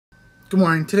Good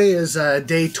morning. Today is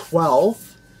day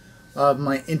 12 of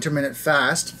my intermittent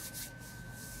fast.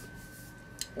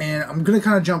 And I'm going to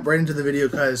kind of jump right into the video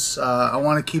because I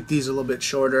want to keep these a little bit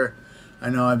shorter. I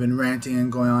know I've been ranting and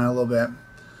going on a little bit.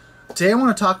 Today I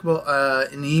want to talk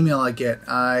about an email I get.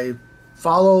 I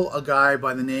follow a guy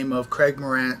by the name of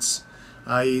Krieger.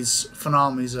 He's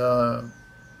phenomenal. He's a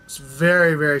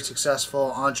very, very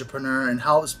successful entrepreneur and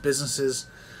helps businesses,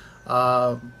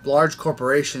 large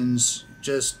corporations,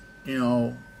 just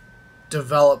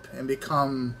develop and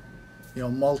become,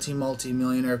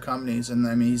 multi-millionaire companies. And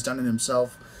I mean, he's done it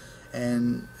himself,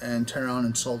 and turned around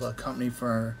and sold a company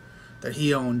that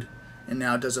he owned, and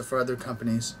now does it for other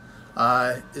companies.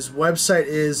 His website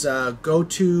is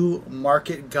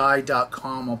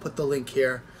gotomarketguy.com. I'll put the link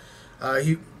here.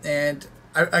 I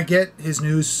get his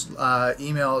news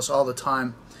emails all the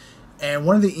time. And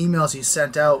one of the emails he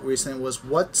sent out recently was,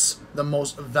 "What's the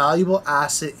most valuable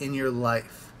asset in your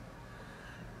life?"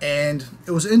 And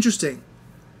it was interesting.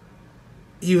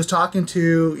 He was talking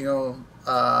to,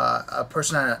 a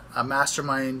person at a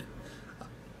mastermind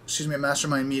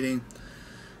meeting.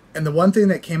 And the one thing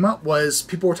that came up was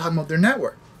people were talking about their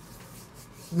network.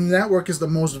 The network is the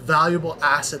most valuable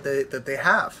asset that they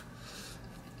have.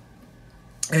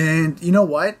 And you know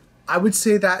what? I would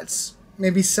say that's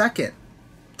maybe second.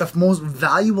 The most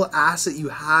valuable asset you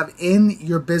have in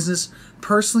your business,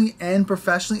 personally and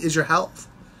professionally, is your health,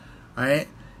 right?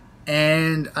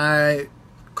 And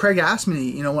Craig asked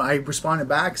me, when I responded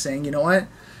back saying, you know what,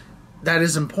 that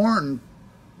is important,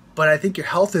 but I think your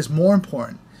health is more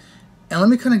important. And let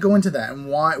me kind of go into that and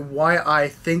why I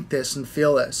think this and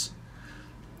feel this.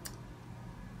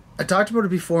 I talked about it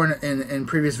before in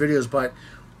previous videos, but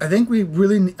I think we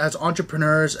really, as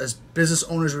entrepreneurs, as business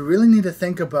owners, we really need to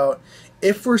think about,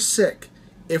 if we're sick,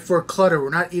 if we're cluttered, we're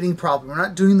not eating properly, we're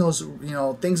not doing those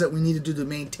things that we need to do to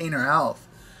maintain our health,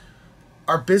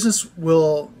 our business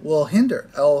will hinder.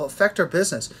 It'll affect our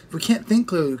business. If we can't think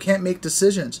clearly, we can't make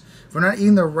decisions. If we're not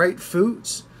eating the right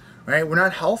foods, right, we're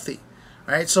not healthy,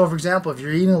 right? So, for example, if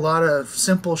you're eating a lot of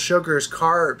simple sugars,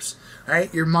 carbs,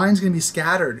 right, your mind's going to be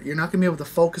scattered. You're not going to be able to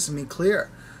focus and be clear,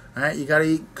 right? You got to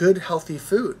eat good, healthy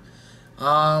food.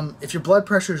 If your blood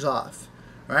pressure's off,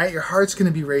 right, your heart's going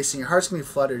to be racing. Your heart's going to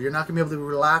be fluttered. You're not going to be able to be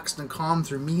relaxed and calm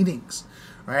through meetings,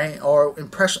 right? Or in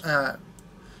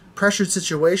pressured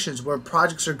situations where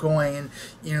projects are going and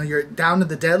you're down to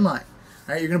the deadline,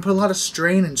 right? You're going to put a lot of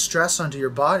strain and stress onto your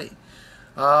body,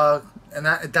 and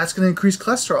that's going to increase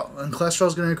cholesterol, and cholesterol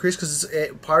is going to increase because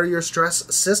it's part of your stress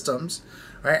systems,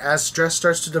 right? As stress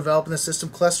starts to develop in the system,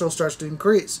 cholesterol starts to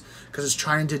increase because it's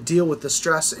trying to deal with the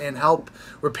stress and help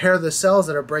repair the cells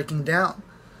that are breaking down.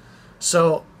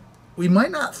 So we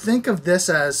might not think of this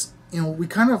as, we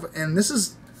kind of, and this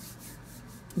is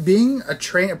being a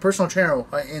personal trainer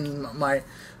in my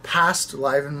past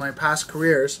life, in my past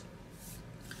careers.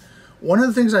 One of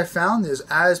the things I found is,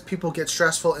 as people get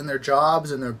stressful in their jobs,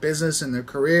 in their business, in their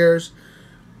careers,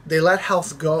 they let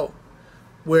health go,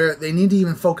 where they need to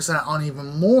even focus on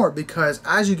even more, because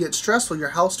as you get stressful,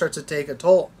 your health starts to take a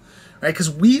toll, right? Because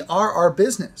we are our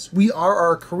business. We are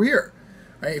our career,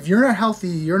 right? If you're not healthy,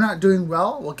 you're not doing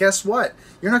well, guess what?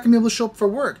 You're not going to be able to show up for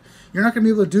work. You're not going to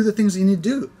be able to do the things that you need to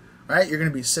do. Right? You're going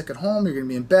to be sick at home, you're going to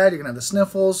be in bed, you're going to have the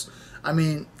sniffles. I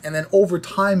mean, and then over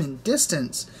time and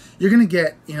distance, you're going to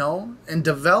get, and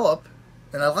develop.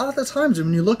 And a lot of the times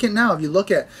when you look at now, if you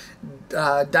look at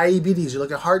diabetes, you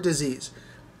look at heart disease,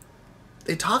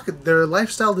 they're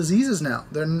lifestyle diseases now.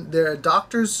 They're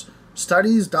doctors'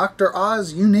 studies, Dr.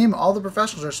 Oz, you name it, all the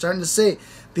professionals are starting to say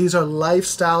these are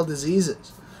lifestyle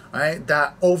diseases, right?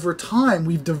 That over time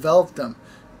we've developed them.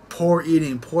 Poor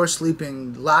eating, poor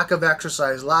sleeping, lack of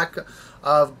exercise, lack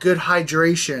of good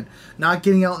hydration, not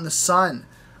getting out in the sun,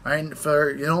 right,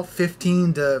 for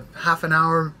 15 to half an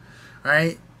hour,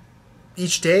 right,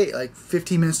 each day, like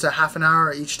 15 minutes to half an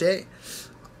hour each day.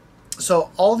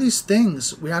 So all these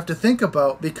things we have to think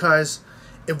about, because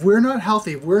if we're not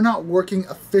healthy, if we're not working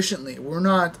efficiently, we're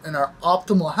not in our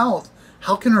optimal health,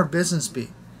 how can our business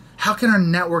be? How can our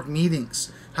network meetings?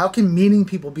 How can meeting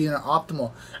people be an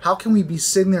optimal? How can we be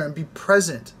sitting there and be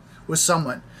present with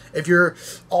someone? If you're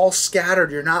all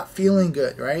scattered, you're not feeling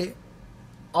good, right?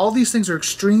 All these things are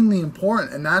extremely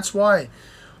important, and that's why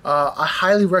I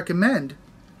highly recommend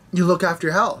you look after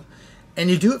your health. And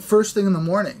you do it first thing in the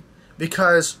morning,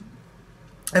 because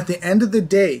at the end of the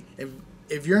day,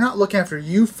 if you're not looking after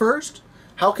you first,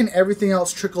 how can everything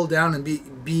else trickle down and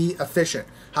be efficient?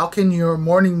 How can your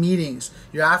morning meetings,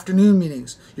 your afternoon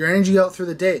meetings, your energy out through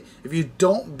the day, if you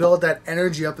don't build that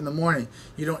energy up in the morning,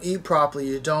 you don't eat properly,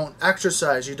 you don't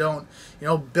exercise, you don't,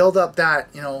 build up that,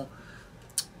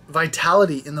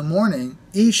 vitality in the morning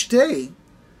each day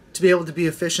to be able to be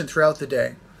efficient throughout the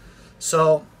day.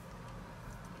 So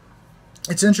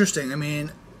it's interesting. I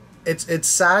mean, it's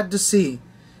sad to see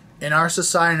in our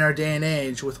society, in our day and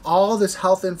age, with all this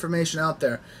health information out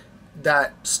there,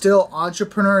 that still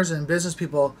entrepreneurs and business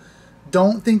people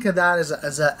don't think of that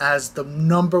as the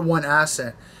number one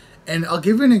asset. And I'll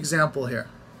give you an example here.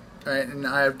 Right? And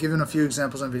I've given a few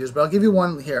examples on videos, but I'll give you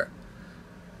one here.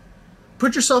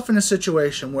 Put yourself in a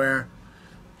situation where,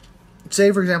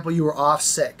 say for example, you were off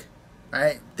sick,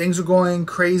 right? Things were going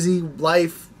crazy,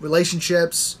 life,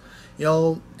 relationships, you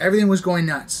know, everything was going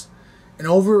nuts. And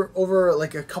over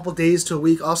like a couple days to a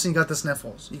week, all of a sudden you got the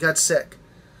sniffles. You got sick.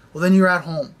 Well, then you're at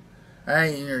home,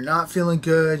 right? And you're not feeling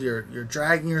good. You're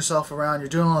dragging yourself around. You're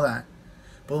doing all that.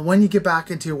 But when you get back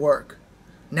into your work,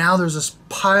 now there's this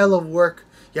pile of work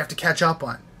you have to catch up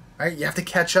on, right? You have to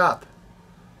catch up.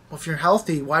 Well, if you're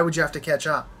healthy, why would you have to catch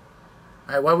up?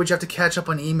 Right? Why would you have to catch up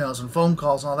on emails and phone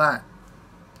calls and all that?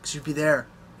 Because you'd be there.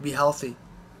 You'd be healthy,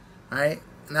 right?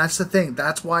 And that's the thing.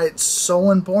 That's why it's so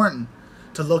important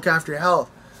to look after your health,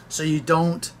 so you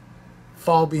don't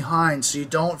fall behind, so you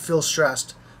don't feel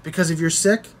stressed. Because if you're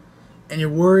sick and you're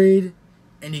worried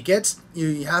and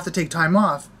you have to take time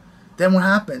off, then what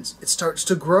happens? It starts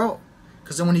to grow.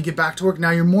 Because then when you get back to work,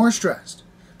 now you're more stressed.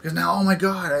 Because now, oh my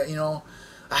God,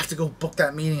 I have to go book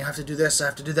that meeting. I have to do this. I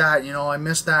have to do that. I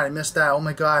missed that. Oh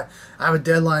my God, I have a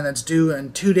deadline that's due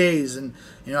in 2 days, and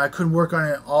I couldn't work on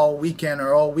it all weekend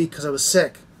or all week because I was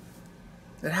sick.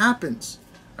 It happens,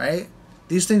 right?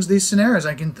 These things, these scenarios,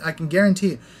 I can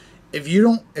guarantee you,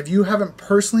 if you haven't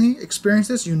personally experienced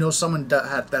this, you know someone that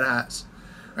has,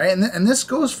 right? And this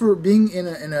goes for being in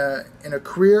a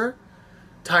career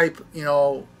type,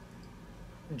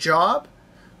 job,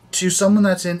 to someone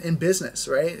that's in business,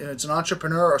 right? It's an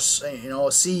entrepreneur or a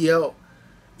CEO.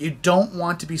 You don't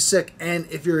want to be sick, and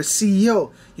if you're a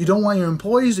CEO, you don't want your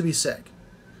employees to be sick.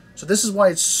 So this is why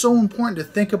it's so important to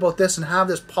think about this and have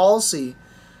this policy,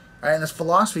 right, and this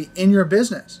philosophy in your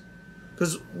business.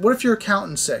 Because what if your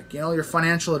accountant's sick? Your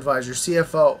financial advisor, your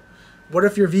CFO. What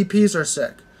if your VPs are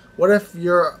sick? What if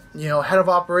your head of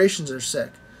operations are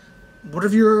sick? What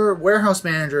if your warehouse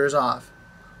manager is off?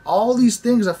 All these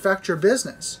things affect your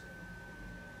business.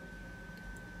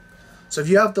 So if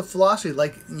you have the philosophy,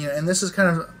 like, and this is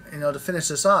kind of, to finish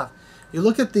this off, you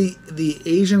look at the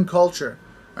Asian culture,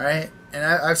 right? And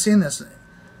I've seen this.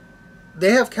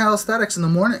 They have calisthenics in the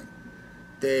morning.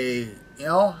 They,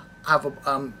 have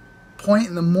a point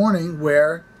in the morning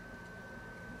where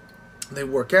they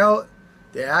work out,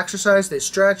 they exercise, they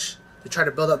stretch, they try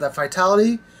to build up that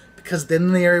vitality, because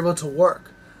then they are able to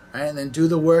work, right? And then do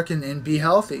the work and be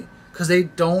healthy, because they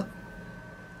don't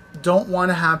want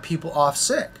to have people off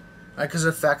sick, right? Because it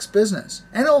affects business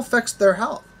and it affects their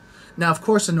health. Now, of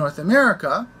course, in North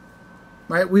America,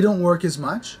 right, we don't work as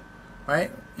much,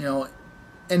 right?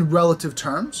 In relative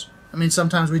terms. I mean,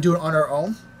 sometimes we do it on our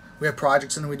own. We have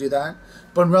projects and we do that.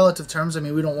 But in relative terms, I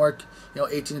mean, we don't work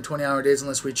 18 to 20-hour days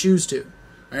unless we choose to,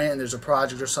 right? And there's a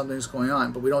project or something that's going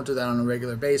on, but we don't do that on a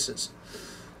regular basis.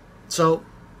 So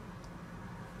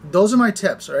those are my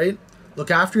tips, right?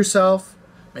 Look after yourself.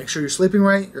 Make sure you're sleeping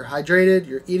right, you're hydrated,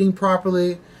 you're eating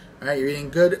properly, right? You're eating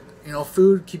good,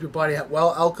 food. Keep your body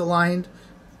well alkalined.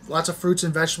 Lots of fruits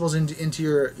and vegetables into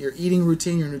your eating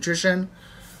routine, your nutrition.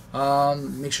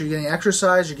 Make sure you're getting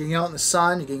exercise, you're getting out in the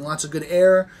sun, you're getting lots of good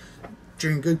air,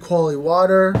 drinking good quality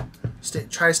water.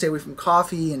 Try to stay away from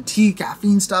coffee and tea,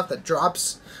 caffeine stuff that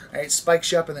drops, right?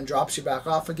 Spikes you up and then drops you back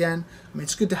off again. I mean,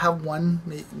 it's good to have one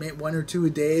or two a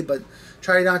day, but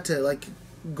try not to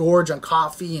gorge on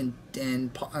coffee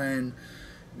and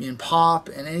pop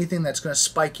and anything that's going to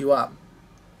spike you up.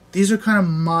 These are kind of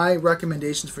my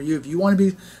recommendations for you. If you want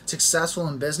to be successful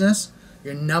in business,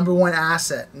 your number one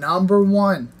asset, number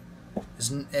one,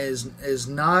 is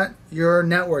not your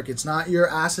network. It's not your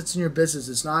assets in your business.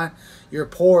 It's not your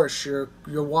Porsche,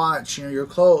 your watch, your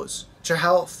clothes. It's your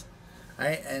health,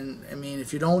 right? And I mean,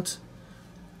 if you don't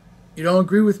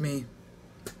agree with me,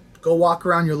 go walk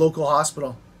around your local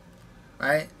hospital,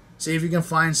 right? See if you can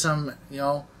find some,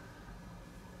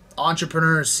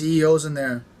 entrepreneurs, CEOs in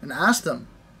there, and ask them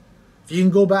if you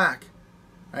can go back,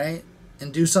 right,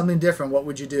 and do something different. What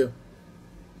would you do?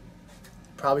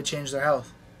 Probably change their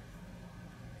health.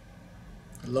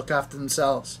 Look after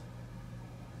themselves.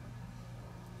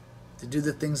 To do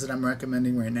the things that I'm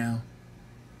recommending right now.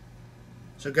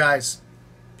 So guys,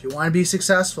 if you want to be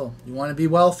successful, you want to be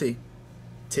wealthy,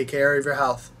 take care of your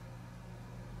health.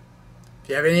 If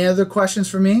you have any other questions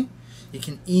for me, you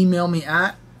can email me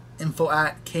at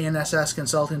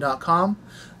info@knssconsulting.com.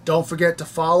 Don't forget to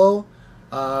follow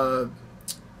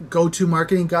go-to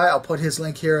marketing guy. I'll put his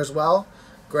link here as well.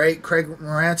 Great. Craig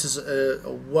Morantz is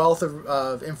a wealth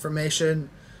of information.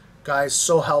 Guys,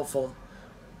 so helpful.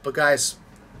 But guys,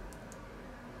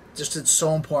 just it's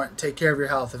so important. Take care of your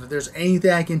health. If there's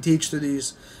anything I can teach through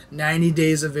these 90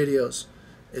 days of videos,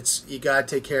 it's you gotta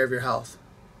take care of your health.